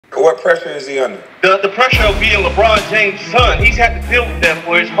What pressure is he under? The pressure of being LeBron James' son. He's had to deal with that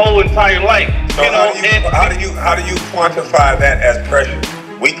for his whole entire life. So how do you quantify that as pressure?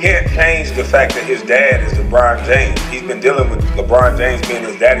 We can't change the fact that his dad is LeBron James. He's been dealing with LeBron James being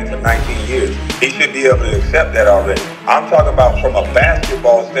his daddy for 19 years. He should be able to accept that already. I'm talking about from a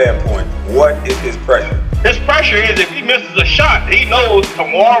basketball standpoint, what is his pressure? His pressure is if he misses a shot, he knows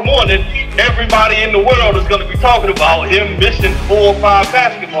tomorrow morning everybody in the world is going to be talking about him missing 4 or 5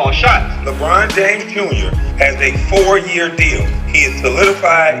 basketball shots. LeBron James Jr. has a 4-year deal. He is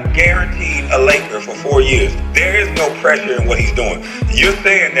solidified, guaranteed a Laker for 4 years. There is no pressure in what he's doing. You're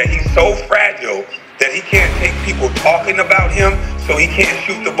saying that he's so fragile that he can't take people talking about him, so he can't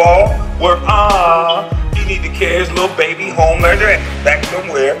shoot the ball? Where, he need to carry his little baby home, learn that back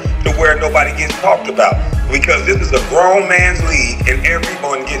somewhere to where nobody gets talked about. Because this is a grown man's league and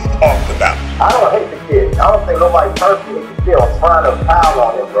everyone gets talked about. I don't hate the kid. I don't think nobody personally is still trying to pile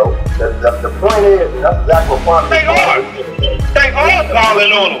on him, bro. The point is, and that's exactly what Kwame They are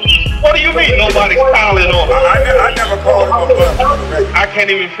piling on him. What do you mean nobody's piling on him? I never called him a bust. I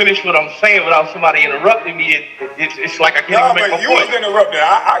can't even finish what I'm saying without somebody interrupting me. It's like I can't even make my point. You was interrupted.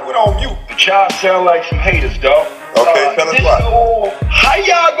 I went on mute. But y'all sound like some haters, dog. Okay, tell us why. How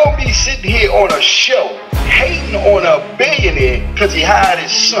y'all gonna be sitting here on a show hating on a billionaire because he hired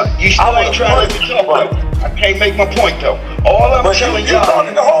his son? You still ain't trying to talk though. I can't make my point though. All I'm telling y'all. You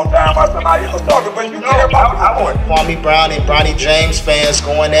talking the whole time while somebody else talking, but you care about my point. Kwame Brown and Bronny James fans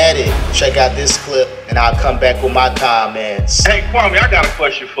going at it. Check out this clip and I'll come back with my comments. Hey Kwame, I got a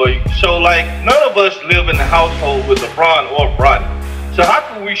question for you. So like none of us live in the household with LeBron or Bronny. So how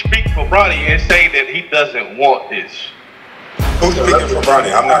can we speak for Bronny and say that he doesn't want this? Who's speaking for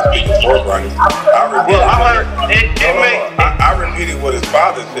Bronny? I'm not speaking for Bronny. I repeated what his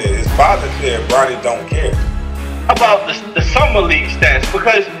father said. His father said Bronny don't care. About the summer league stats,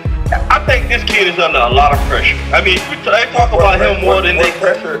 because I think this kid is under a lot of pressure. I mean, they talk about him more than what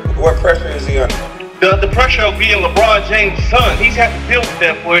pressure is he under? The pressure of being LeBron James' son. He's had to deal with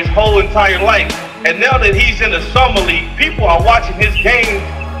that for his whole entire life. And now that he's in the summer league, people are watching his games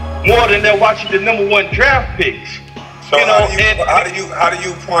more than they're watching the #1 draft picks. So how do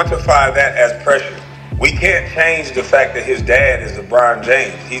you quantify that as pressure? We can't change the fact that his dad is LeBron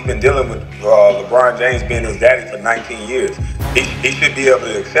James. He's been dealing with LeBron James being his daddy for 19 years. He should be able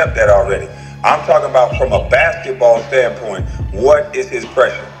to accept that already. I'm talking about from a basketball standpoint, what is his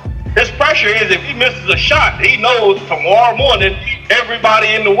pressure? His pressure is if he misses a shot, he knows tomorrow morning everybody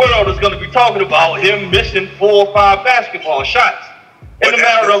in the world is going to be talking about him missing 4 or 5 basketball shots in the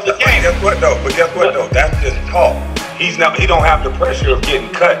matter of the game. Guess what though? That's just talk. He don't have the pressure of getting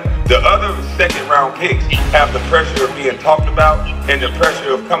cut. The other second-round picks have the pressure of being talked about and the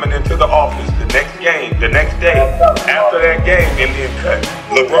pressure of coming into the office the next game, the next day, after that game, and being cut.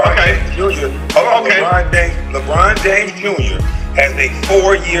 LeBron James Jr. has a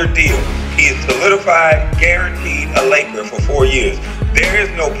 4-year deal. He is solidified, guaranteed a Laker for 4 years. There is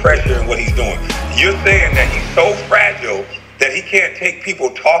no pressure in what he's doing. You're saying that he's so fragile that he can't take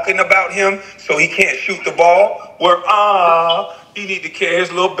people talking about him, so he can't shoot the ball? Where, he need to carry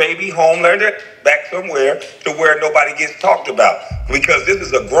his little baby home, learn that back somewhere to where nobody gets talked about. Because this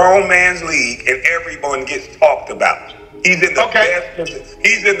is a grown man's league and everyone gets talked about. He's in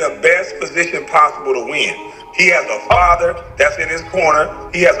the best position possible to win. He has a father that's in his corner.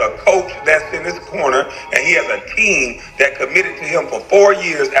 He has a coach that's in his corner. And he has a team that committed to him for 4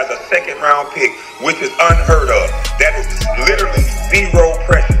 years as a second-round pick, which is unheard of. That is literally zero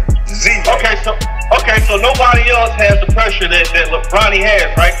pressure. Zero. Okay, so nobody else has the pressure that Bronny has,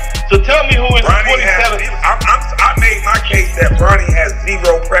 right? So tell me who is Bronny 27. I made my case that Bronny has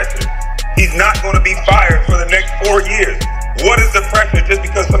zero pressure. He's not going to be fired for the next 4 years. What is the pressure just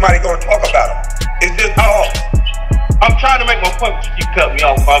because somebody's going to talk about him? It's just talk. I'm trying to make my point, but you cut me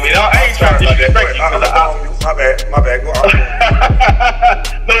off, Kwame. I ain't trying to disrespect you. My bad. Go on.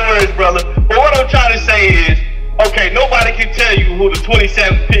 No worries, brother. But what I'm trying to say is, okay, nobody can tell you who the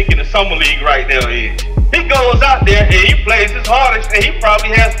 27th pick in the summer league right now is. He goes out there and he plays his hardest, and he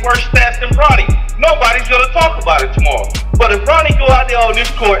probably has worse stats than Bronny. Nobody's gonna talk about it tomorrow. But if Bronny go out there on this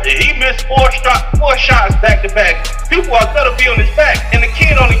court and he missed 4 shots back to back, people are gonna be on his back. And the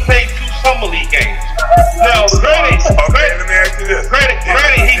kid only played 2 summer league games. Now, granted, let me ask you this. Granted,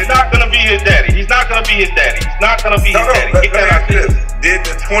 he's not gonna be his daddy. He's not gonna be his daddy. He's not gonna be his daddy. Let me ask you this. Did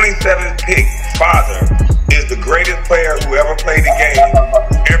the 27th pick father is the greatest player who ever played the game?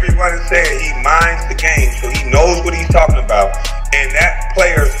 Everybody said he minds the game, so he knows what he's talking about. And that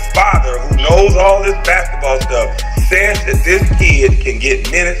player's father, who knows all this basketball stuff, says that this kid can get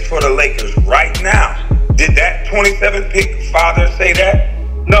minutes for the Lakers right now. Did that 27th pick father say that?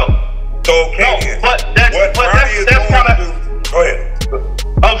 No.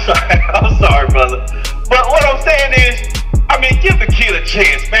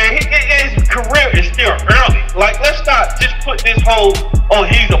 oh,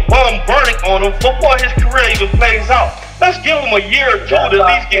 he's a bum verdict on him before his career even plays out. Let's give him a year or two to at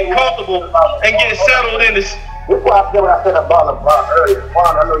least get comfortable and get settled in this. This is why I said what I said about LeBron earlier.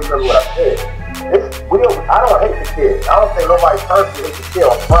 Kwame, I know you remember what I said. I don't hate the kid. I don't think nobody personally hates the kid.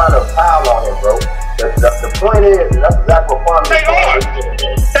 I'm trying to pile on him, bro. The point is, and that's exactly what Kwame They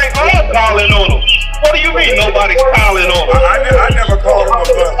are piling on him. What do you mean nobody's piling on him? I never called him a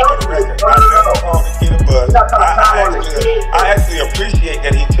buzz for the record. I never called the kid a buzz. I actually appreciate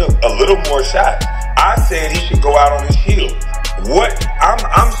that he took a little more shots. I said he should go out on his heel.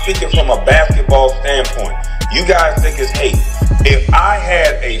 I'm speaking from a basketball standpoint. You guys think it's hate. If I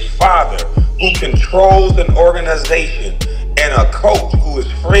had a father who controls an organization and a coach who is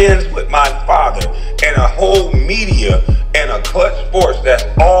friends with my father and a whole media and a Clutch Sports that's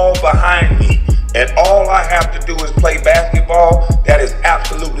all behind me, and all I have to do is play basketball, that is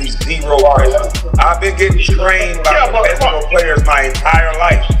absolutely zero pressure. I've been getting trained by professional players my entire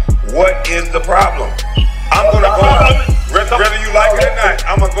life. What is the problem? I'm going to go out, whether you like it or not,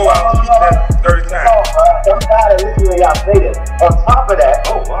 I'm going to go out and shoot that 30 times. I'm tired of listening to y'all say this. On top of that,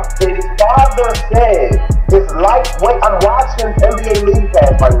 his father said it's lightweight. I'm watching NBA League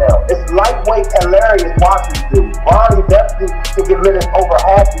Pass right now. It's lightweight hilarious watching this dude. Bronny definitely can get minutes over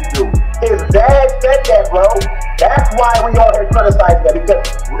half these dudes. His dad said that, bro. That's why we all here criticizing that, because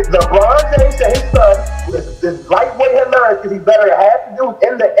LeBron James said his son is lightweight hilarious because he's better than half the dudes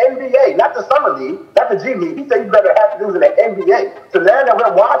in the NBA, not the summer league, not the G League. He said he's better than half the dudes in the NBA. So now that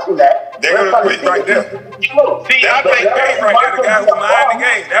we're watching that, they're going to preach right there. See, I think right there, the guy who's mind the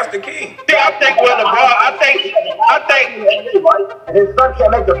game. That's the key. See, I think with LeBron, I think his son can't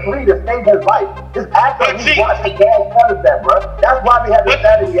make a three to save his life. Just after we watch his dad tell us that, bro. That's why we have the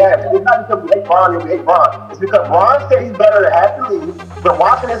sanity we have. It's not because we hate Bronny or we hate Bron. It's because Bron said he's better than half the league, but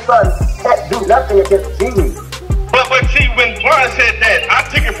watching his son can't do nothing against the G League. But see, when Bron said that, I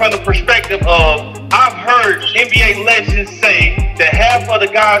took it from the perspective of, I've heard NBA legends say that half of the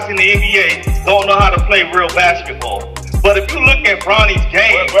guys in the NBA don't know how to play real basketball. But if you look at Bronny's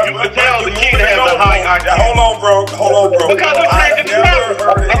game, you can tell the kid has a high IQ. Hold on, bro. Because I've never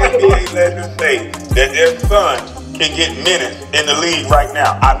heard an NBA legend say that their son can get minutes in the league right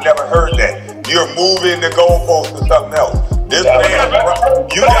now. I've never heard that. You're moving the goalposts to something else. This man,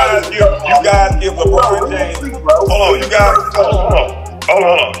 you guys give LeBron James. Hold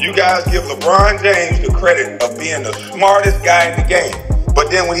on. You guys give LeBron James the credit of being the smartest guy in the game. But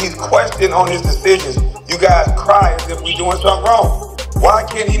then when he's questioned on his decisions, you guys cry as if we're doing something wrong. Why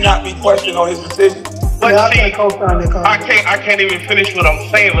can't he not be questioned on his decisions? But see, I can't even finish what I'm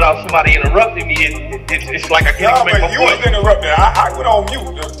saying without somebody interrupting me. It's like I can't even make my point. You was interrupting. I went on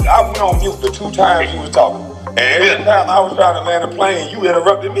mute the 2 times you was talking. And every time I was trying to land a plane, you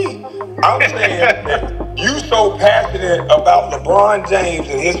interrupted me. I'm saying that you so passionate about LeBron James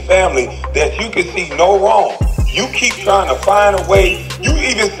and his family that you can see no wrong. You keep trying to find a way. You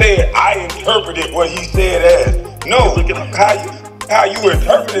even said I interpreted what he said as. No, how you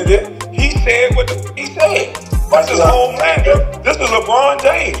interpreted it, he said what he said. That's his whole plan. This is LeBron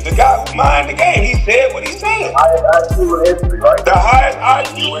James, the guy who mind the game. He said what he said. Highest IQ in history, right? The highest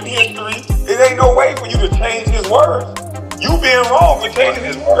IQ in history. It ain't no way for you to change his words. You being wrong for changing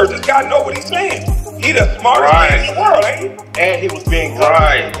his words. This guy know what he's saying. He the smartest man in the world, ain't he? And he was being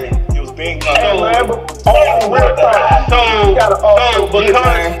right. He was being because LeBron,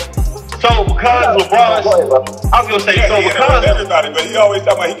 I was gonna say because everybody, but he always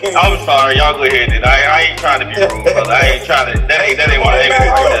talking about he can't. I'm sorry, y'all go ahead. I ain't trying to be rude, brother. I ain't trying to. That ain't what I ain't.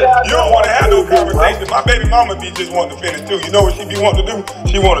 You don't want to have no conversation. My baby mama be just wanting to finish too. You know what she be wanting to do?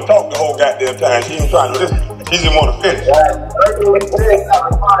 She want to talk the whole goddamn time. She ain't trying to listen. She just want to finish. Hey,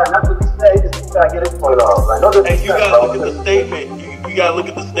 you gotta look at the statement. You gotta look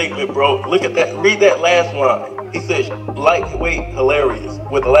at the statement, bro. Look at that. Read that last line. He says, lightweight, hilarious,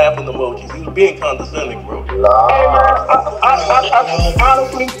 with laughing emojis. He was being condescending, bro. Hey, man,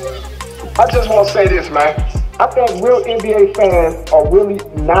 honestly, I just want to say this, man. I think real NBA fans are really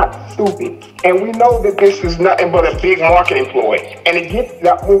not stupid. And we know that this is nothing but a big marketing ploy. And it gets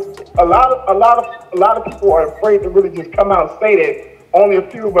a lot of people are afraid to really just come out and say that only a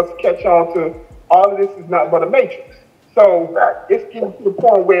few of us catch on to all of this is nothing but a matrix. So it's getting to the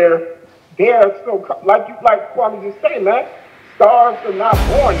point where they're so, like Kwame just said, man, stars are not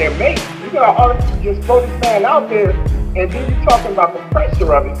born, they're made. You gotta honestly just throw this man out there, and then you're talking about the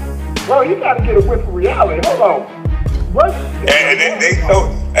pressure of it. Bro, you gotta get a whiff of reality. Hold on. What? And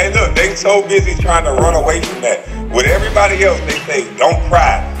they so busy trying to run away from that. With everybody else, they say, don't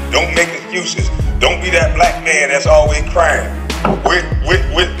cry, don't make excuses, don't be that black man that's always crying. With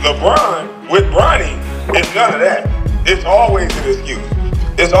LeBron, with Bronny, it's none of that. It's always an excuse.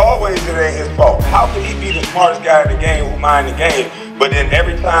 It's always it ain't his fault. How can he be the smartest guy in the game who mind the game, but then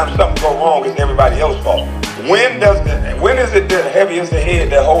every time something go wrong, it's everybody else's fault? When is it the heaviest the head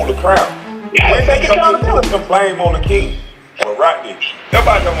that hold the crown? When they come to put some blame on the king? Well, Rodney,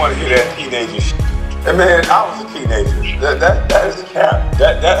 nobody don't want to hear that teenager shit. And man, I was a teenager. That is cap.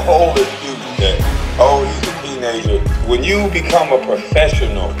 That whole excuse that, oh, he's a teenager. When you become a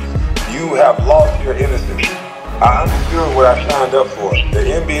professional, you have lost your innocence. I understood what I signed up for. The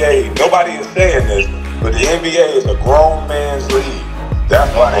NBA, nobody is saying this, but the NBA is a grown man's league.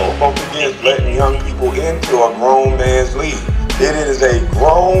 That's why they spoke against letting young people into a grown man's league. It is a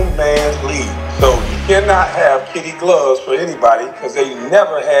grown man's league. So you cannot have kitty gloves for anybody because they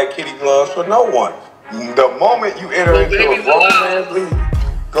never had kitty gloves for no one. The moment you enter into a grown man's league.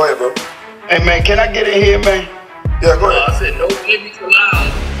 Go ahead, bro. Hey, man, can I get in here, man? Yeah, go ahead. I said no babies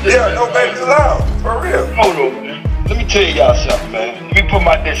allowed. Yeah, no babies allowed. For real. Hold on, man. Let me tell y'all something, man. Let me put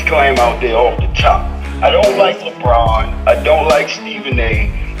my disclaimer out there off the top. I don't like LeBron. I don't like Stephen A.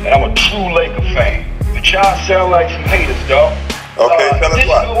 And I'm a true Laker fan. But y'all sound like some haters, dog. Okay, tell us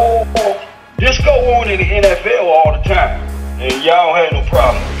why. This go on in the NFL all the time. And y'all don't have no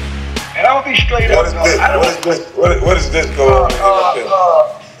problem. And I'll be straight up. What is this go on in the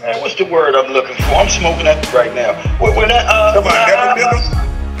NFL? Man, what's the word I'm looking for? I'm smoking that right now.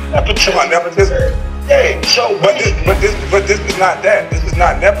 Nepotism? Yeah, so but this is not that. This is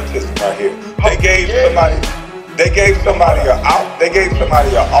not nepotism right here. They gave somebody an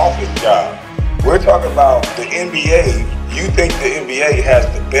office job. We're talking about the NBA. You think the NBA has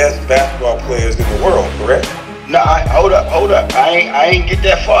the best basketball players in the world, correct? No, hold up. I ain't get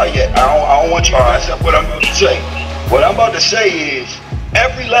that far yet. I don't want you to mess up what I'm about to say. What I'm about to say is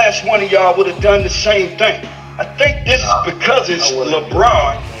every last one of y'all would have done the same thing. I think this is because it's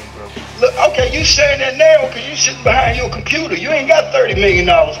LeBron. Look, okay, you saying that now because you sitting behind your computer. You ain't got $30 million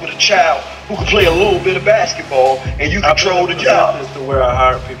with a child who can play a little bit of basketball and you control the job. This is where I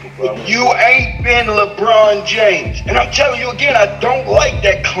hire people, bro. You ain't been LeBron James. And I'm telling you again, I don't like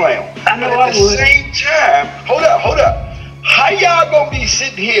that clown. But at the same time, hold up. How y'all gonna be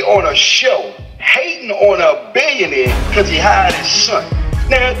sitting here on a show hating on a billionaire because he hired his son?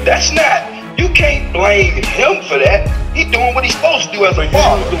 Now, that's not... You can't blame him for that. He doing what he's supposed to do as a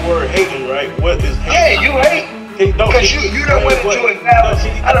father. You use the word hating, right? What is hating? Yeah, you hate. Because you done went into it now.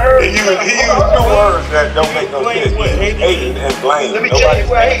 I done heard he used two words that don't make no sense. Hating and blame. Let me tell you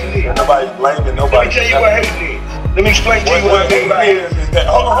what hating is. Nobody's blaming nobody. Let me tell you what hating is. Let me explain to you what hating is.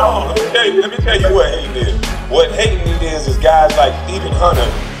 Hold on. Let me tell you what hating is. What hating is guys like Stephen Hunter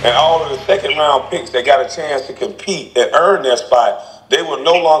and all of the second round picks that got a chance to compete and earn their spot. They will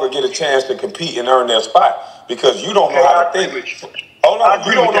no longer get a chance to compete and earn their spot because you don't know how to think. Hold on,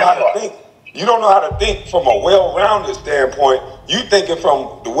 you don't know how to think. You don't know how to think from a well-rounded standpoint. You thinking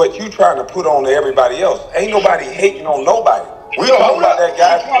from what you trying to put on to everybody else. Ain't nobody hating on nobody. We talking about that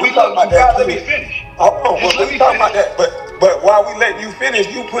guy. We talking about that. Let me finish. Hold on, we talking about that. But while we letting you finish,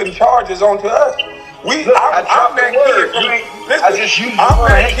 you putting charges onto us. I'm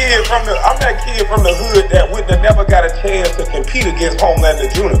that kid from the hood that wouldn't have never got a chance to compete against Homelander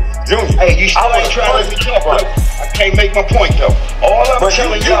Jr. Hey, you still ain't trying to let me talk, bro. I can't make my point though. All I'm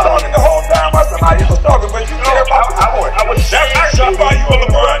telling y'all, you talking the whole time while somebody else talking, but you care about the point. I was saying something. That's why you a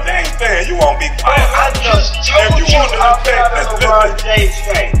LeBron James fan. You won't be quiet. I just told you I'm not a LeBron James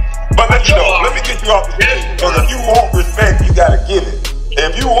fan. But let me get you off the stage. Because if you want respect, you gotta give it.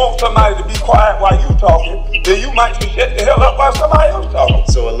 If you want somebody to be quiet while you talking, then you might just shut the hell up while somebody else talking.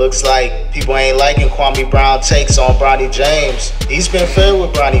 So it looks like people ain't liking Kwame Brown takes on Bronny James. He's been fair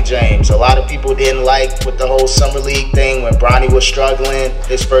with Bronny James. A lot of people didn't like with the whole Summer League thing when Bronny was struggling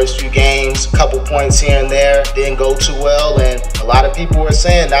his first few games. Couple points here and there didn't go too well. And a lot of people were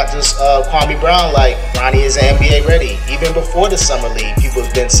saying, not just Kwame Brown, like Bronny is NBA ready. Even before the Summer League, people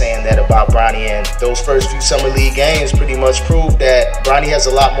have been saying that about Bronny. And those first few Summer League games pretty much proved that Bronny has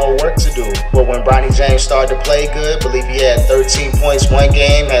a lot more work to do. But when Bronny James started to play good, believe he had 13 points one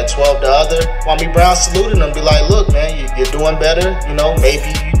game, had 12 the other, Kwame Brown saluted him, be like, look, man, you're doing better. You know, maybe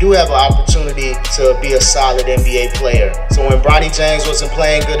you do have an opportunity to be a solid NBA player. So when Bronny James wasn't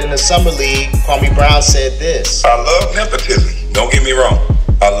playing good in the Summer League, Kwame Brown said this. I love nepotism. Don't get me wrong.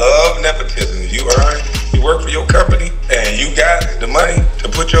 I love nepotism. You work for your company and you got the money to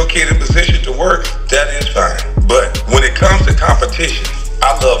put your kid in position to work, that is fine. But when it comes to competition,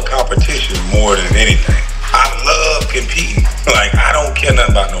 I love competition more than anything. I love competing. Like, I don't care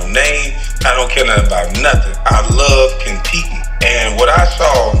nothing about no name. I don't care nothing about nothing. I love competing. And what I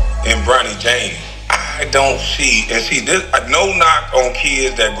saw in Bronny James, I I don't see, and see this, no knock on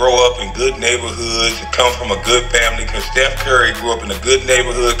kids that grow up in good neighborhoods and come from a good family, because Steph Curry grew up in a good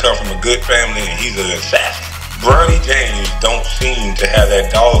neighborhood, come from a good family, and he's an assassin. Bronny James don't seem to have that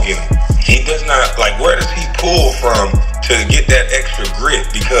dog in him. He does not, like, where does he pull from to get that extra grit?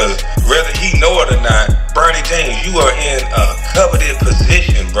 Because whether he know it or not, Bronny James, you are in a coveted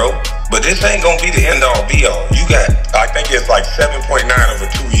position, bro. But this ain't gonna be the end all be all. You got, I think it's like 7.9 over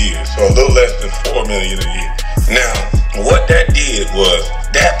 2 years, so a little less than $4 million a year. Now, what that did was,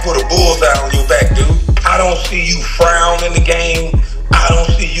 that put a bullseye on your back, dude. I don't see you frown in the game. I don't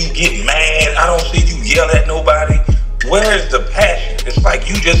see you get mad. I don't see you yell at nobody. Where's the passion? It's like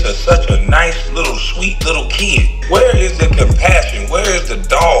you just are such a nice little sweet little kid. Where is the compassion? Where is the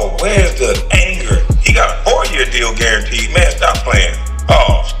dog? Where's the anger? He got a 4-year deal guaranteed. Man, stop playing.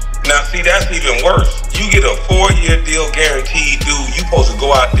 Oh, now see, that's even worse. You get a 4-year deal guaranteed, dude. You supposed to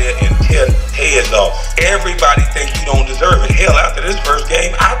go out there and tear heads off. Everybody think you don't deserve it. Hell, after this first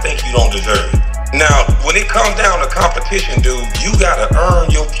game, I think you don't deserve it. Now, when it comes down to competition, dude, you gotta earn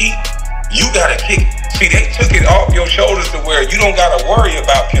your keep. You gotta kick it. See, they took it off your shoulders to where you don't gotta worry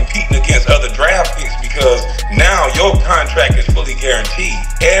about competing against other draft picks, because now your contract is fully guaranteed.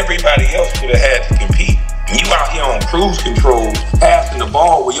 Everybody else would have had to compete. You out here on cruise control, passing the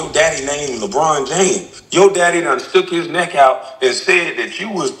ball with your daddy named Lebron James. Your daddy done stuck his neck out and said that you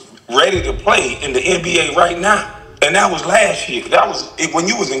was ready to play in the NBA right now. And that was last year. That was when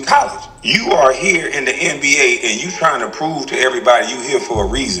you was in college. You are here in the NBA and you trying to prove to everybody you here for a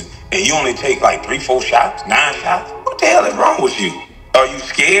reason. And you only take like 3-4 shots, 9 shots. What the hell is wrong with you? Are you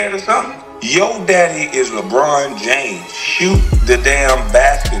scared or something? Your daddy is LeBron James. Shoot the damn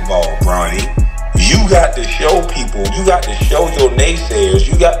basketball, Bronny. You got to show people, you got to show your naysayers,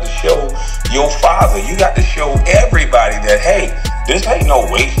 you got to show your father, you got to show everybody that, hey, this ain't no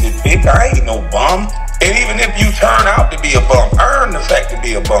wasted pick, I ain't no bum. And even if you turn out to be a bum, earn the fact to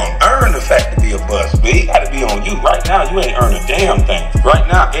be a bum, earn the fact to be a bust. But it got to be on you. Right now, you ain't earned a damn thing. Right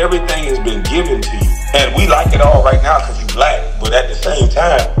now, everything has been given to you. And we like it all right now because you black. But at the same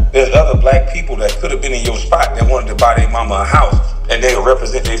time, there's other black people that could have been in your spot that wanted to buy their mama a house, and they'll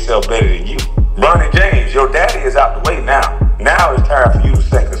represent themselves better than you. Bronny James, your daddy is out the way now. Now it's time for you to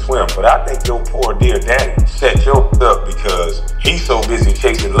sink or swim. But I think your poor dear daddy set you up because he's so busy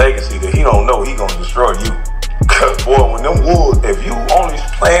chasing legacy that he don't know he gonna destroy you. Cause boy, when them Wolves, if you only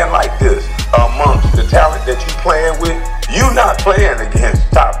playing like this amongst the talent that you playing with, you not playing against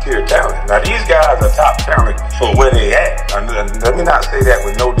top tier talent. Now these guys are top talent for where they at. Let me not say that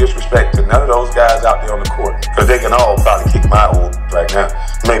with no disrespect to none of those guys out there on the court, because they can all probably kick my old right now.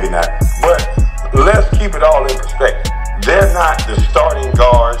 Maybe not. But let's keep it all in perspective. They're not the starting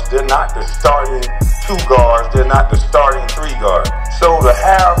guards. They're not the starting 2 guards. They're not the starting 3 guards. So to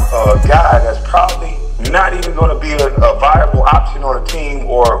have a guy that's probably not even going to be a viable option on a team,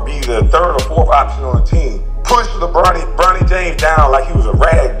 or be the 3rd or 4th option on a team, push Bronny James down like he was a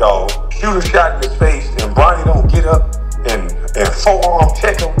rag doll, shoot a shot in his face, and Bronny don't get up and forearm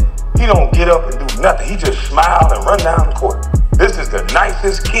check him. He don't get up and do nothing. He just smiled and run down the court. This is the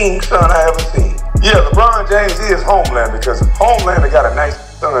nicest king son I ever seen. Yeah, LeBron James is Homelander, because Homelander got a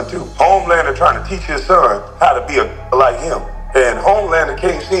nice son too. Homelander trying to teach his son how to be like him. And Homelander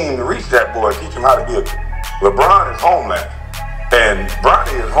can't seem to reach that boy, teach him how to be a... LeBron is Homelander. And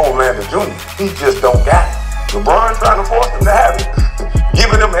Bronny is Homelander Jr. He just don't got it. LeBron trying to force him to have it.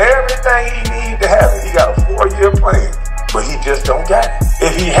 Giving him everything he needs to have it. He got a 4-year plan, but he just don't got it.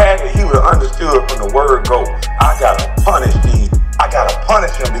 If he had it, he would have understood from the word go, I gotta punish these. I gotta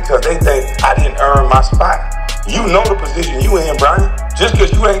punish him because they think I didn't earn my spot. You know the position you in, Bronny. Just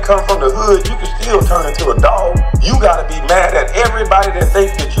because you ain't come from the hood, you can still turn into a dog. You gotta be mad at everybody that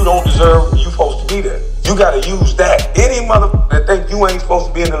thinks that you don't deserve you supposed to be there. You gotta use that. Any motherfucker that think you ain't supposed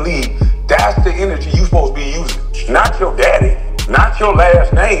to be in the league, that's the energy you supposed to be using. Not your daddy, not your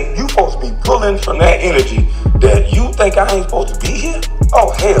last name. You supposed to be pulling from that energy that you think I ain't supposed to be here?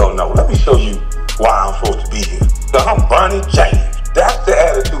 Oh, hell no. Let me show you why I'm supposed to be here. I'm Bronny James. That's the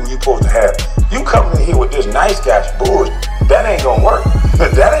attitude you supposed to have. You coming in here with this nice guy bullshit, that ain't gonna work.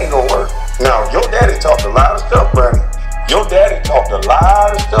 That ain't gonna work. Now, your daddy talked a lot of stuff, Bronny. Your daddy talked a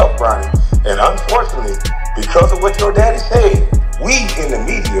lot of stuff, Bronny. And unfortunately, because of what your daddy said, we in the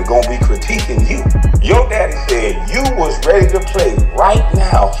media gonna be critiquing you. Your daddy said you was ready to play right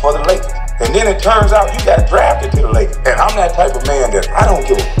now for the Lakers. And then it turns out you got drafted to the Lakers. And I'm that type of man that I don't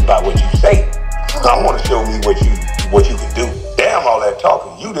give about what you say. I want to show me what you can do. Damn all that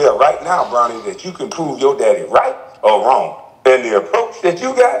talking. You there right now, Bronny, that you can prove your daddy right or wrong. And the approach that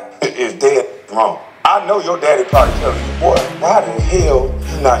you got is dead wrong. I know your daddy probably telling you, boy, why the hell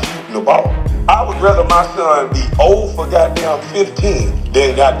you not shooting the ball? I would rather my son be 0 for goddamn 15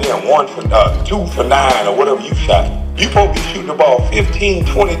 than goddamn 2 for 9 or whatever you shot. You supposed to be shooting the ball 15,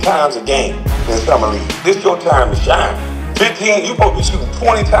 20 times a game in summer league. This your time to shine. 15, you supposed to be shooting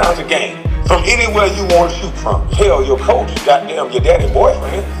 20 times a game from anywhere you want to shoot from. Hell, your coach, goddamn your daddy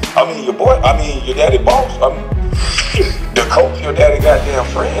boyfriend. Your daddy boss. The coach, your daddy goddamn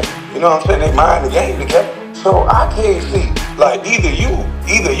friend. You know what I'm saying? They mind the game together. So I can't see, like, either you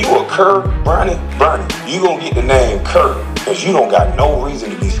a Kerr, Bronny, you gonna get the name Kerr, because you don't got no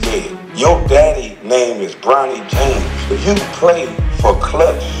reason to be scared. Your daddy name is Bronny James. If you play for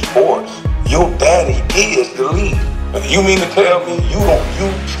Clutch Sports, your daddy is the lead. You mean to tell me you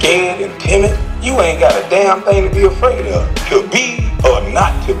scared and timid? You ain't got a damn thing to be afraid of. To be or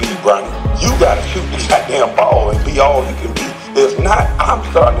not to be, Bronny, you gotta shoot the goddamn ball and be all you can be. If not, I'm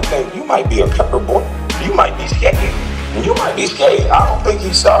starting to think you might be a Kerr boy. You might be scared. You might be scared. I don't think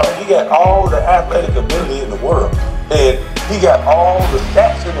he's sorry. He got all the athletic ability in the world. And he got all the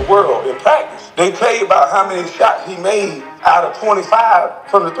stats in the world in practice. They tell you about how many shots he made out of 25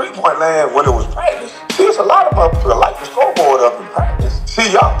 from the three-point land when it was practice. See, there's a lot of motherfuckers like the scoreboard up in practice.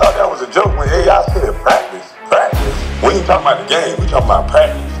 See, y'all thought that was a joke when AI said practice. We ain't talking about the game, we talking about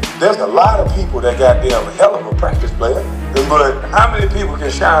practice. There's a lot of people that got them hell of a practice player. But how many people can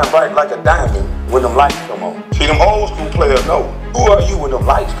shine bright like a diamond when them lights come on? See, them old school players know. Who are you when them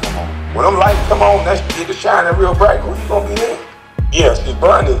lights come on? When them lights come on, that shit get to shining real bright. Who you gonna be there? Yeah, see,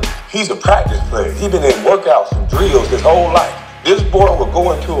 Bronny, he's a practice player. He been in workouts and drills his whole life. This boy will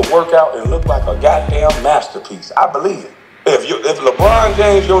go into a workout and look like a goddamn masterpiece. I believe it. If LeBron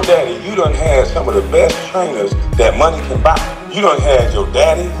James, your daddy, you done had some of the best trainers that money can buy. You done had your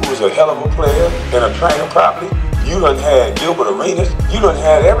daddy, who was a hell of a player and a trainer probably. You done had Gilbert Arenas. You done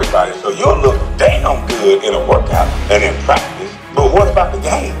had everybody. So you'll look damn good in a workout and in practice. But what about the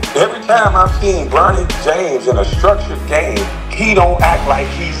game? Every time I've seen Bronny James in a structured game, he don't act like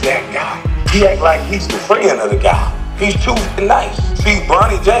he's that guy. He act like he's the friend of the guy. He's too nice. See,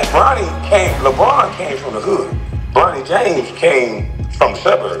 LeBron came from the hood. Bronny James came from the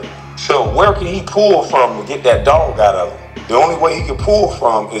suburbs. So where can he pull from to get that dog out of him? The only way he can pull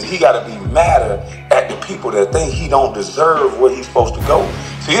from is he got to be madder at the people that think he don't deserve where he's supposed to go.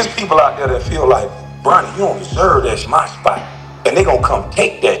 See, there's people out there that feel like, Bronny, you don't deserve that. It's my spot. And they gonna come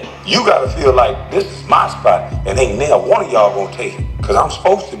take that. You gotta feel like this is my spot and ain't never one of y'all gonna take it because I'm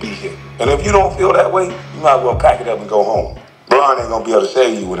supposed to be here. And if you don't feel that way, you might as well pack it up and go home. Bron ain't gonna be able to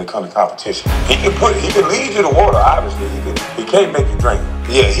save you when it comes to competition. He can lead you to water, obviously. He can't make you drink.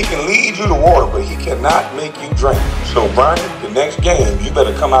 Yeah, he can lead you to water, but he cannot make you drink. So, Bronny, the next game, you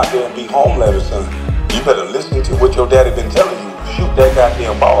better come out there and be homeland, son. You better listen to what your daddy been telling you. Shoot that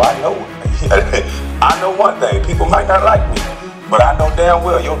goddamn ball. I know. I know one thing. People might not like me, but I know damn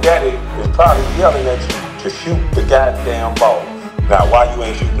well your daddy is probably yelling at you to shoot the goddamn ball. Now, why you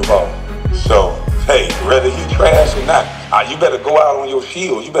ain't shooting the ball? So, hey, whether he trash or not, you better go out on your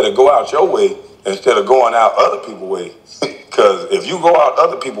shield. You better go out your way instead of going out other people's way. Because if you go out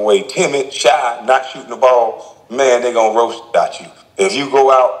other people's way, timid, shy, not shooting the ball, man, they gonna roast at you. If you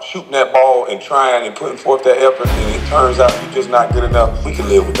go out shooting that ball and trying and putting forth that effort and it turns out you're just not good enough, we can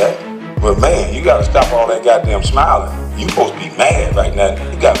live with that. But man, you gotta stop all that goddamn smiling. You supposed to be mad right now.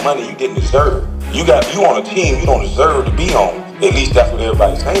 You got money you didn't deserve. You on a team you don't deserve to be on. At least that's what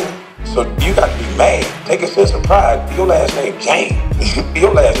everybody's saying. So you got to be mad. Take a sense of pride. Your last name James.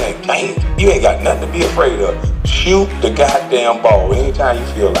 Your last name James. You ain't got nothing to be afraid of. Shoot the goddamn ball anytime you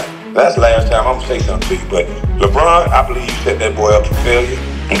feel like it. That's the last time I'm going to say something to you. But LeBron, I believe you set that boy up for failure.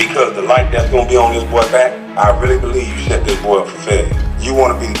 And because the light that's going to be on this boy back, I really believe you set this boy up for failure. You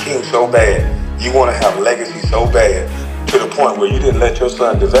want to be the king so bad. You want to have a legacy so bad to the point where you didn't let your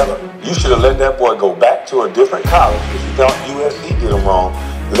son develop. You should have let that boy go back to a different college. If you thought USC did him wrong,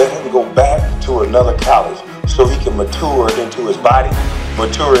 let him go back to another college so he can mature into his body,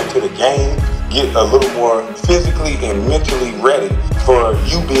 mature into the game, get a little more physically and mentally ready for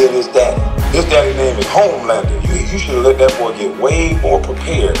you being his daddy. His daddy's name is Homelander. You should have let that boy get way more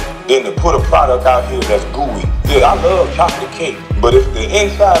prepared than to put a product out here that's gooey. Yeah, I love chocolate cake, but if the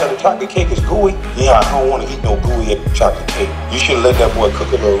inside of the chocolate cake is gooey, yeah, I don't want to eat no gooey chocolate cake. You should have let that boy cook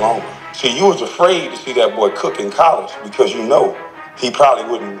a little longer. See, you was afraid to see that boy cook in college because you know he probably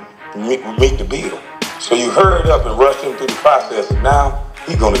wouldn't meet the bill. So you hurried up and rushed him through the process, and now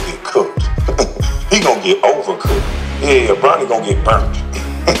he's gonna get cooked. He gonna get overcooked. Yeah, Bronny gonna get burnt.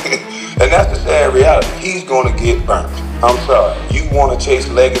 And that's the sad reality. He's gonna get burnt. I'm sorry. You wanna chase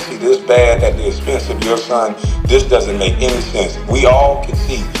legacy this bad at the expense of your son? This doesn't make any sense. We all can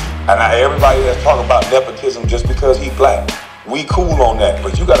see. And everybody that's talking about nepotism just because he's black, We cool on that,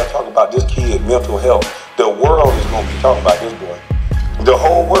 but you got to talk about this kid mental health. The world is going to be talking about this boy. The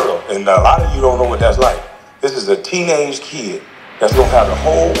whole world, and a lot of you don't know what that's like. This is a teenage kid that's going to have the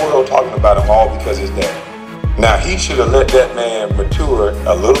whole world talking about him all because his dad. Now, he should have let that man mature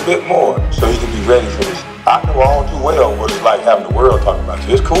a little bit more so he could be ready for this. I know all too well what it's like having the world talking about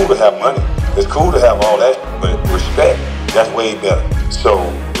you. It's cool to have money. It's cool to have all that, but respect, that's way better. So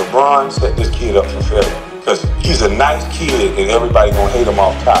LeBron set this kid up for failure because he's a nice kid and everybody gonna hate him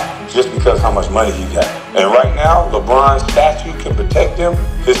off top just because how much money he got. And right now, LeBron's statue can protect him.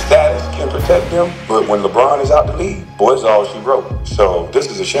 His status can protect him. But when LeBron is out the league, boy, it's all she wrote. So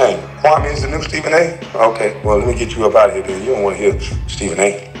this is a shame. Kwame is the new Stephen A? Okay, well, let me get you up out of here then. You don't want to hear Stephen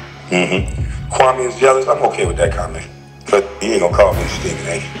A. Kwame is jealous. I'm okay with that comment. But he ain't gonna call me Stephen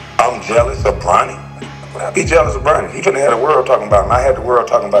A. I'm jealous of Bronny. Would I be jealous of Bronny? He couldn't have the world talking about him. I had the world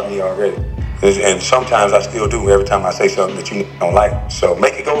talking about me already. And sometimes I still do every time I say something that you don't like. So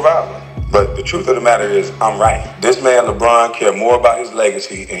make it go viral. But the truth of the matter is, I'm right. This man, LeBron, cares more about his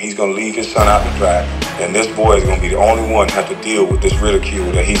legacy, and he's going to leave his son out to dry. And this boy is going to be the only one to have to deal with this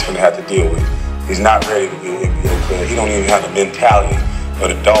ridicule that he's going to have to deal with. He's not ready to be an NBA player. He don't even have the mentality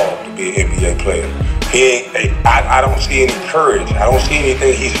of a dog to be an NBA player. He ain't. I don't see any courage. I don't see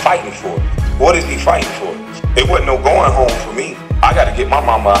anything he's fighting for. What is he fighting for? It wasn't no going home for me. I got to get my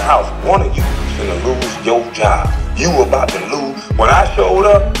mama a house. One of you is going to lose your job. You were about to lose. When I showed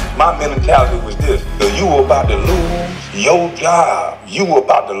up, my mentality was this. You were about to lose your job. You were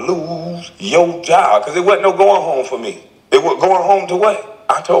about to lose your job. Because it wasn't no going home for me. It was going home to what?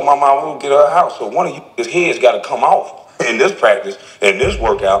 I told my mama we'll get her a house. So one of you, his head's got to come off in this practice, in this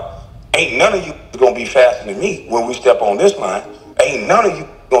workout. Ain't none of you going to be faster than me when we step on this line. Ain't none of you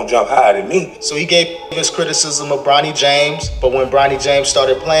gonna jump higher than me. So he gave his criticism of Bronny James, but when Bronny James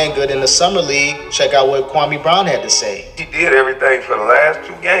started playing good in the summer league, check out what Kwame Brown had to say. He did everything for the last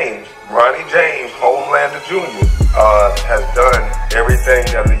 2 games. Bronny James, Homelander Jr., has done everything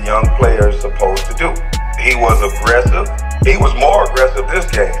that a young player is supposed to do. He was aggressive. He was more aggressive this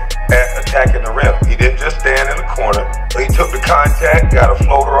game at attacking the rim. He didn't just stand in the corner. He took the contact, got a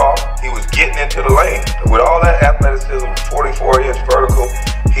floater off. He was getting into the lane. With all that athleticism, 44-inch vertical,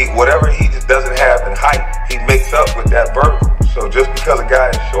 whatever he just doesn't have in height, he makes up with that vertical. So just because a guy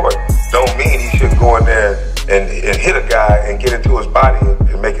is short, don't mean he shouldn't go in there and hit a guy and get into his body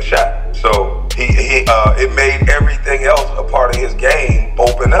and make a shot. So it made everything else a part of his game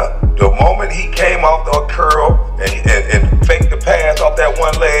open up. The moment he came off the curl and faked the pass off that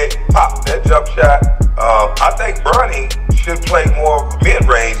one leg, popped that jump shot, I think Bronny should play more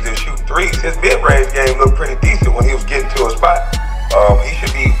mid-range than shooting threes. His mid-range game looked pretty decent when he was getting to a spot. He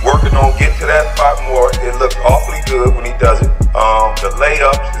should be working on getting to that spot more. It looks awfully good when he does it. The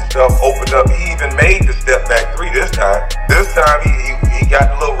layups and stuff opened up. He even made the step back 3 this time. This time he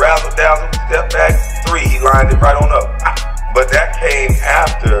got a little razzle-dazzle, step back 3. He lined it right on up. But that came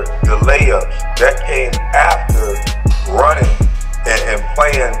after the layups. That came after running and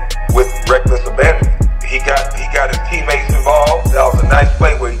playing with reckless abandon. He got his teammates involved. That was a nice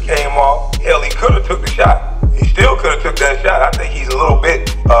play where he came off. Hell, he could have took the shot. He still could have took that shot. I think he's a little bit,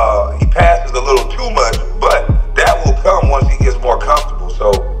 he passes a little too much, but that will come once he gets more comfortable.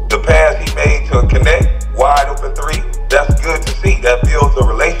 So the pass he made to connect, wide open 3, that's good to see. That builds a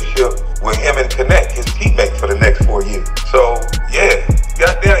relationship with him and Connect, his teammate, for the next 4 years. So yeah,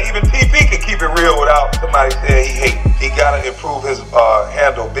 goddamn, even TP can keep it real without somebody saying he hates. He gotta improve his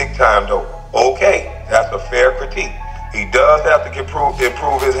handle big time though. Okay, that's a fair critique. He does have to improve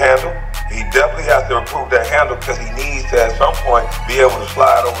his handle. He definitely has to improve that handle because he needs to, at some point, be able to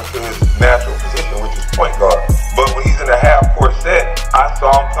slide over to his natural position, which is point guard. But when he's in a half-court set, I saw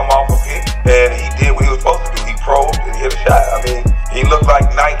him come off a pick, and he did what he was supposed to do. He probed and hit a shot. I mean, he looked like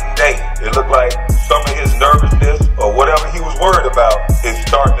night and day. It looked like some of his nervousness or whatever he was worried about is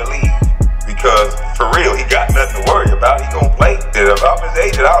starting to leave. Because, for real, he got nothing to worry about. He gonna play. And if I'm his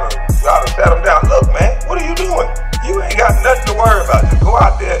agent, I'd have sat him down. Look, man, what are you doing? You ain't got nothing to worry about. Just go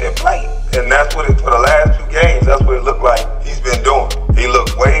out there and play. And that's what for the last 2 games, that's what it looked like he's been doing. He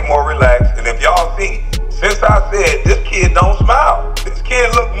looked way more relaxed. And if y'all see, since I said this kid don't smile, this kid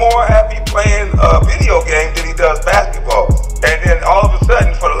looked more happy playing a video game than he does basketball. And then all of a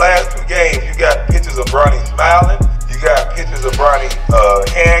sudden, for the last 2 games, you got pictures of Bronny smiling. You got pictures of Bronny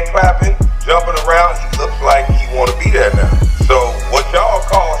hand clapping, jumping around. He looks like he want to be there now. So what y'all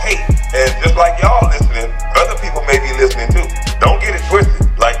call hate, and just like y'all listening, other people may be listening too. Don't get it twisted.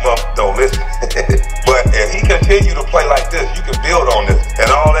 Like, don't listen. But if he continue to play like this, you can build on this. And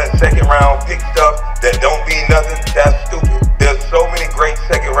all that second-round pick stuff that don't mean nothing, that's stupid. There's so many great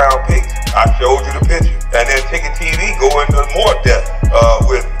second-round picks. I showed you the picture. And then Ticket TV go into more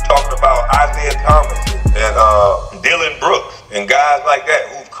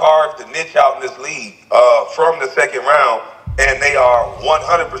are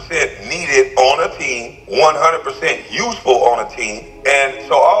 100% needed on a team, 100% useful on a team. And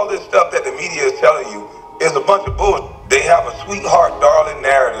so all this stuff that the media is telling you is a bunch of bullshit. They have a sweetheart, darling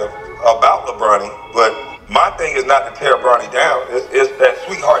narrative about LeBron, but my thing is not to tear Bronny down. It's that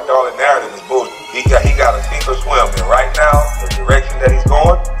sweetheart, darling narrative is bullshit. He got a sink or swim. And right now, the direction that he's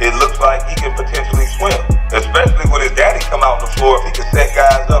going, it looks like he can potentially swim. Especially when his daddy come out on the floor. If he can set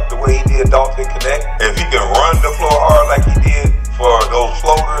guys up the way he did Dalton Connect, if he can run the floor hard like he did for those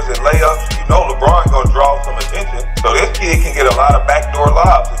floaters and layups, you know LeBron gonna draw some attention. So this kid can get a lot of backdoor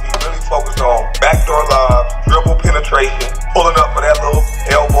lobs if he really focus on backdoor lobs, dribble penetration, pulling up for that little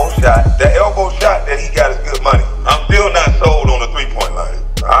elbow shot. That elbow shot that he got is good money. I'm still not sold on the three-point line.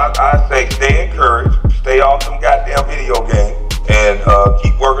 I say stay encouraged, stay off some goddamn video games, and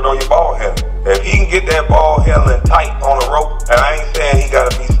keep working on your ball handling. If he can get that ball handling tight on a rope, and I ain't saying he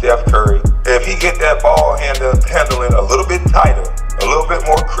gotta be Steph Curry, if he get that ball handling a little bit tighter, a little bit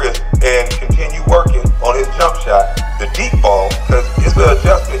more crisp, and continue working on his jump shot, the deep ball, because it's an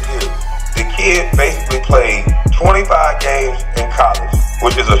adjustment period. The kid basically played 25 games in college,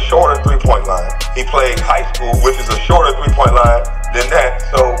 which is a shorter three-point line. He played high school, which is a shorter three-point line than that.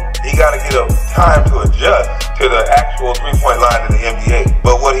 So he got to get a time to adjust to the actual three-point line in the NBA.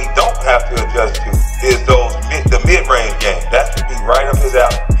 But what he don't have to adjust to is the mid-range game. That should be right up his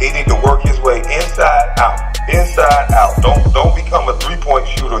alley. He need to work his way inside out. Inside out. Don't become a three-point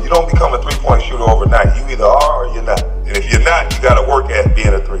shooter. You don't become a three-point shooter overnight. You either are or you're not. And if you're not, you got to work at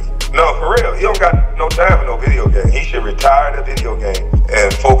being a three. No, for real. He don't got no time for no video game. He should retire the video game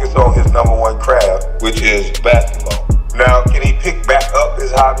and focus on his #1 craft, which is basketball. Now, can he pick back up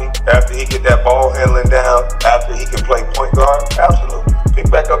his hobby after he get that ball handling down, after he can play point guard? Absolutely.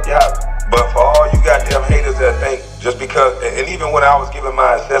 Pick back up your hobby. But for all you goddamn haters that think just because, and even when I was giving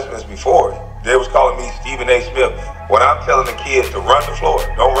my assessments before, they was calling me Stephen A. Smith. When I'm telling the kids to run the floor,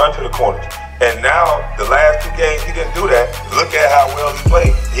 don't run to the corners. And now, the last 2 games, he didn't do that. Look at how well he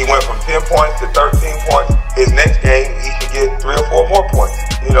played. He went from 10 points to 13 points. His next game, he should get 3 or 4 more points.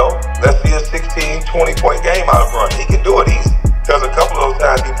 You know, let's see a 16, 20-point game out of Bronny. He can do it easy. Because a couple of those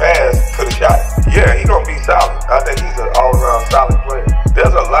times he passed, could have shot it. Yeah, he's going to be solid. I think he's an all-around solid player.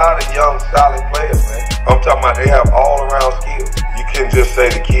 There's a lot of young, solid players, man. I'm talking about they have all-around skills. You can't just say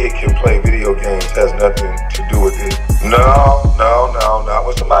the kid can play video games. Has nothing to do with it. No. Not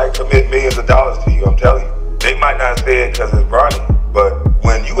when somebody commit millions of dollars to you, I'm telling you. They might not say it because it's Bronny, but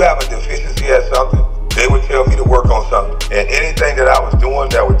when you have a deficiency at something, they would tell me to work on something. And anything that I was doing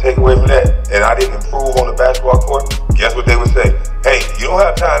that would take away from that, and I didn't improve on the basketball court, guess what they would say? Hey, you don't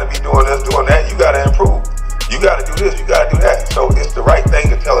have time to be doing this, doing that. You got to improve. You got to do this, you got to do that. So it's the right thing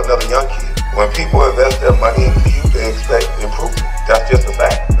to tell another young kid. When people invest their money into you, they expect improvement. That's just a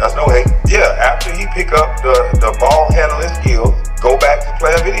fact. That's no hate. Yeah, after he pick up the ball handling skills, go back to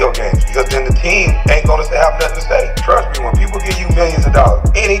playing video games, because then the team ain't gonna have nothing to say. Trust me, when people give you millions of dollars,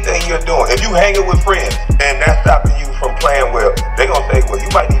 anything you're doing, if you hanging with friends and that's stopping you from playing well, they gonna say, well,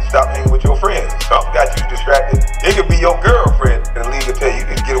 you might need to stop hanging with your friends. Something got you distracted. It could be your girlfriend, and the league will tell you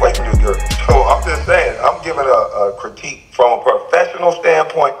to get away from this girl. So I'm just saying, I'm giving a critique from a professional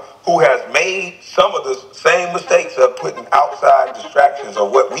standpoint who has made some of the same mistakes of putting outside distractions of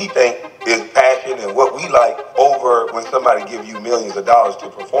what we think is passion and what we like over when somebody gives you millions of dollars to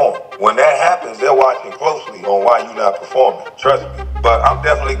perform. When that happens, they're watching closely on why you're not performing. Trust me. But I'm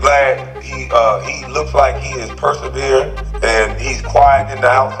definitely glad he looks like he is persevering and he's quiet in the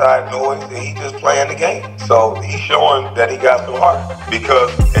outside noise and he's just playing the game. So he's showing that he got some heart, because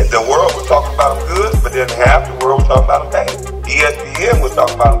the world was talking about him good, but then half the world was talking about him bad. ESPN was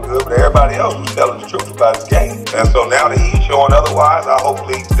talking about him good, but everybody else was telling the truth about his game. And so now that he's showing otherwise,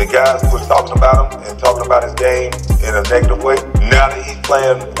 hopefully the guys who was talking about him and talking about his game in a negative way, now that he's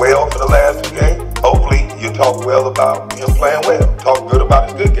playing well for the last 2 games, hopefully you talk well about him playing well. Talk good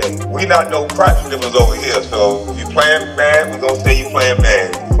about his good game. We not no crotch nibblers over here, so if you playing bad, we're going to say you playing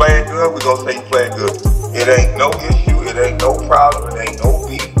bad. If you playing good, we're going to say you playing good. It ain't no issue, it ain't no problem, it ain't no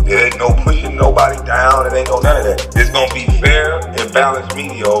beef, it ain't no pushing nobody down, it ain't no none of that. It's gonna be fair and balanced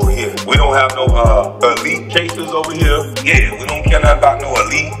media over here. We don't have no elite chasers over here. Yeah, we don't care nothing about no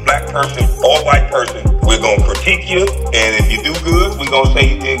elite black person or white person. We're gonna critique you, and if you do good, we're gonna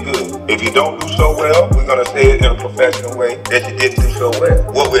say you did good. If you don't do so well, we're gonna say it in a professional way that you didn't do so well.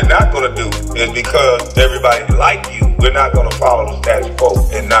 What we're not gonna do is, because everybody like you, we're not gonna follow the status quo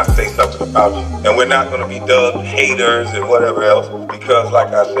and not say something about you. And we're not gonna be dubbed haters and whatever else, because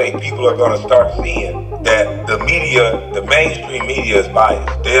like I say, people are gonna start seeing that the media, the mainstream media is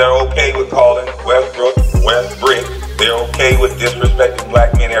biased. They are okay with calling Westbrook Westbrick, They're okay with disrespecting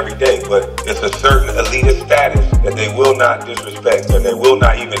black men every day, but it's a certain elitist status that they will not disrespect, and they will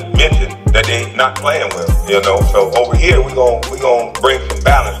not even mention that they not playing well, you know? So over here, we gonna bring some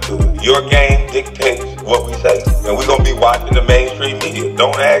balance to it. Your game dictates what we say, and we're gonna be watching the mainstream media.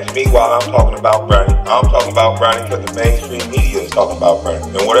 Don't ask me while I'm talking about Bronny. I'm talking about Bronny because the mainstream media is talking about Bronny.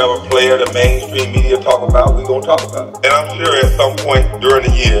 And whatever player the mainstream media talk about, we're gonna talk about it. And I'm sure at some point during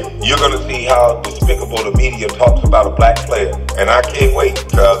the year, you're gonna see how despicable the media talks about a black player. And I can't wait,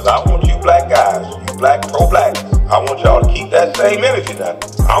 because I want you black guys, you black pro-blacks, I want y'all to keep that same energy now.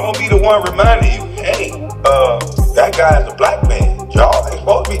 I'm gonna be the one reminding you, hey, that guy's a black man. Y'all ain't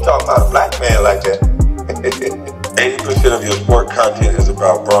supposed to be talking about a black man like that. 80% of your sport content is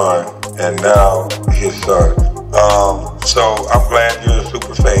about Bron, and now his son. So I'm glad you're a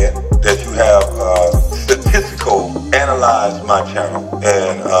super fan, that you have statistical analyzed my channel,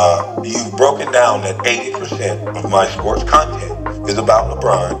 and you've broken down that 80% of my sports content is about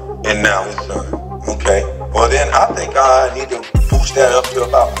LeBron and now his son. Okay, well then I think I need to boost that up to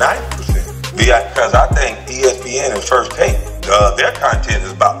about 90%, because I think ESPN and First Take, their content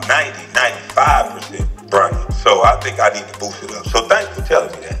is about 95% Bronny. So I think I need to boost it up. So thanks for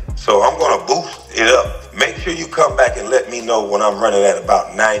telling me that. So I'm gonna boost it up. Make sure you come back and let me know when I'm running at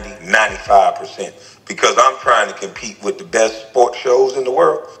about 95%, because I'm trying to compete with the best sports shows in the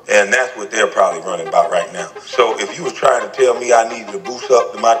world, and that's what they're probably running about right now. So if you was trying to tell me I needed to boost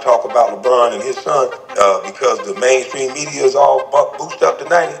up my talk about LeBron and his son, because the mainstream media is all boosted up to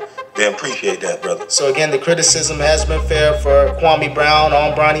 90, then appreciate that, brother. So again, the criticism has been fair for Kwame Brown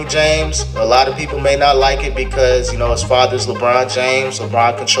on Bronny James. A lot of people may not like it because, you know, his father's LeBron James.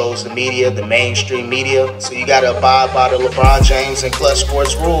 LeBron controls the media, the mainstream media. So you got to abide by the LeBron James and Clutch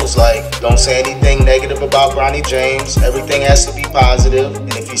Sports rules. Like, don't say anything negative about Bronny James. Everything has to be positive.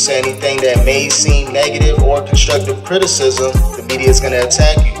 And if you say anything that may seem negative or constructive criticism, the media is going to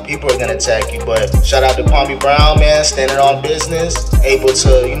attack you. People are going to attack you. But shout out to Kwame Brown, man, standing on business, able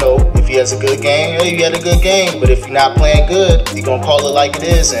to, you know, if he has a good game, hey, you had a good game. But if you're not playing good, you're going to call it like it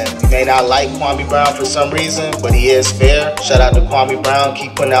is. And you may not like Kwame Brown for some reason, but he is fair. Shout out to Kwame Brown.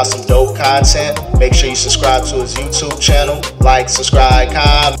 Keep putting out some dope content. Make sure you subscribe to his YouTube channel. Like, subscribe,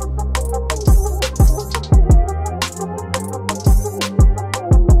 comment.